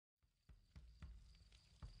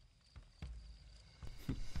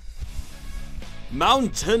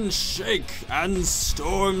Mountains shake and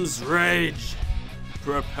storms rage.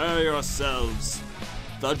 Prepare yourselves.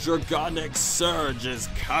 The Dragonic surge is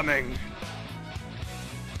coming.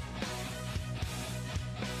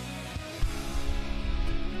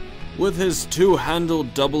 With his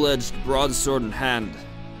two-handled, double-edged broadsword in hand,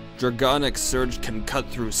 Dragonic Surge can cut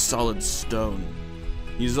through solid stone.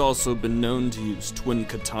 He's also been known to use twin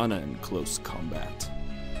katana in close combat.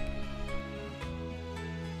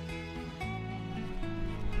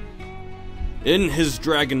 In his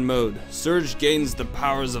dragon mode, Surge gains the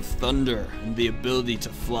powers of thunder and the ability to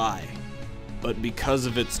fly, but because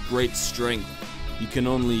of its great strength, he can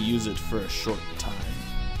only use it for a short time.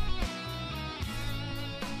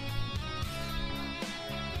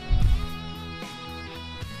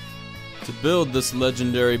 To build this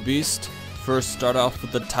legendary beast, first start off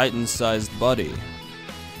with a titan-sized body.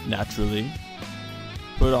 Naturally,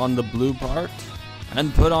 put on the blue part,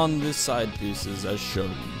 and put on the side pieces as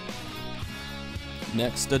shown.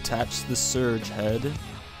 Next, attach the surge head,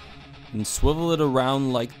 and swivel it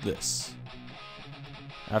around like this.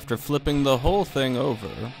 After flipping the whole thing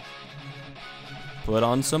over, put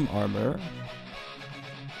on some armor,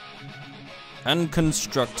 and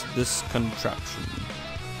construct this contraption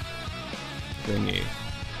thingy.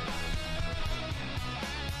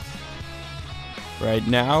 Right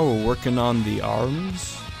now, we're working on the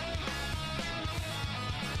arms.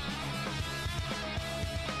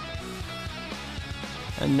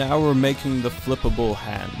 And now we're making the flippable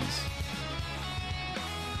hands.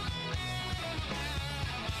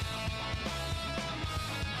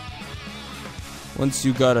 Once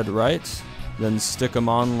you got it right, then stick them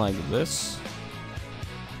on like this.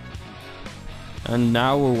 And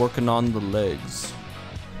now we're working on the legs.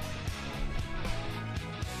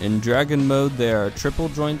 In dragon mode they are triple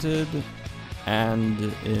jointed, and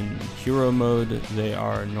in hero mode they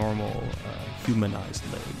are normal humanized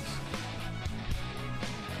legs.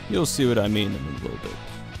 You'll see what I mean in a little bit.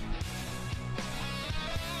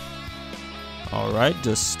 Alright,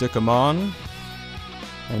 just stick them on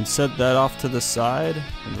and set that off to the side,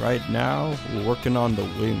 and right now we're working on the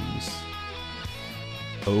wings.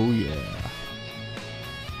 Oh yeah.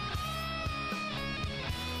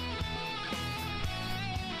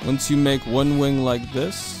 Once you make one wing like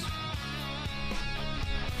this,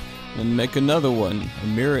 then make another one, a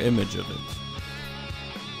mirror image of it.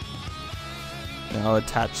 Now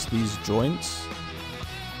attach these joints,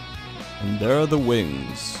 and there are the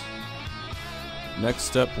wings. Next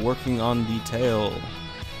step, working on the tail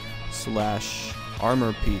 /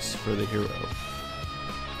 armor piece for the hero.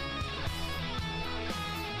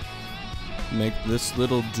 Make this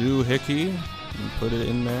little doohickey and put it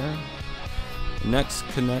in there. Next,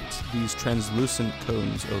 connect these translucent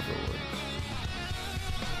cones overwards.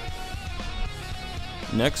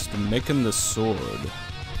 Next, making the sword.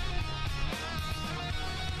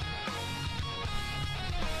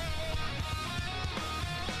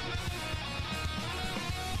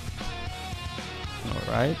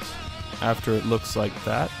 Alright, after it looks like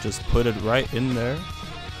that, just put it right in there.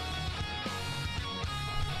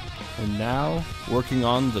 And now, working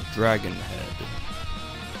on the dragon head.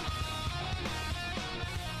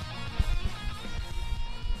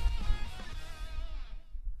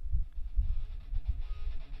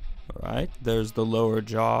 Alright, there's the lower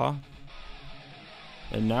jaw.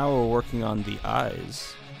 And now we're working on the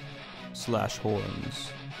eyes /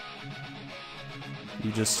 horns.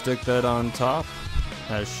 You just stick that on top,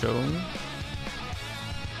 as shown,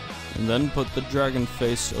 and then put the dragon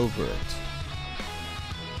face over it.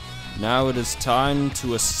 Now it is time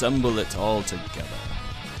to assemble it all together.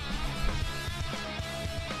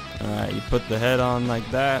 Alright, you put the head on like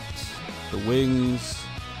that, the wings,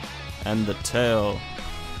 and the tail,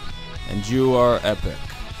 and you are epic.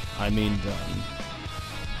 I mean done.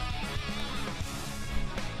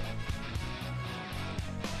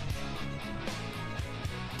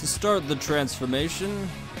 To start the transformation,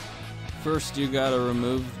 first you gotta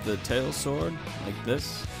remove the tail sword, like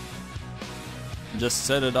this. Just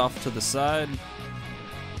set it off to the side.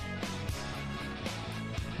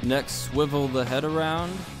 Next, swivel the head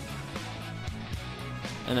around,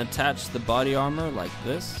 and attach the body armor like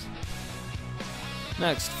this.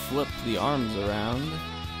 Next, flip the arms around,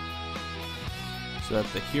 so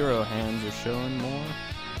that the hero hands are showing more.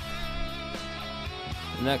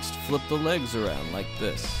 Next, flip the legs around like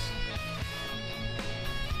this.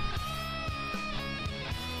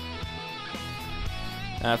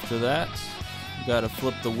 After that, you gotta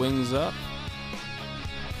flip the wings up,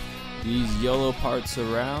 these yellow parts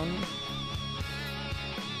around,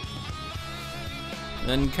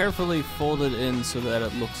 then carefully fold it in so that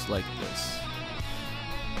it looks like this.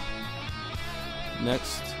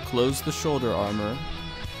 Next, close the shoulder armor,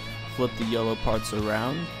 flip the yellow parts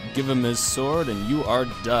around, give him his sword, and you are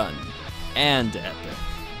done. And epic.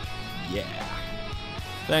 Yeah.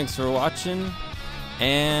 Thanks for watching,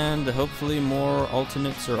 and hopefully more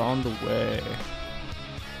alternates are on the way.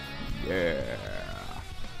 Yeah.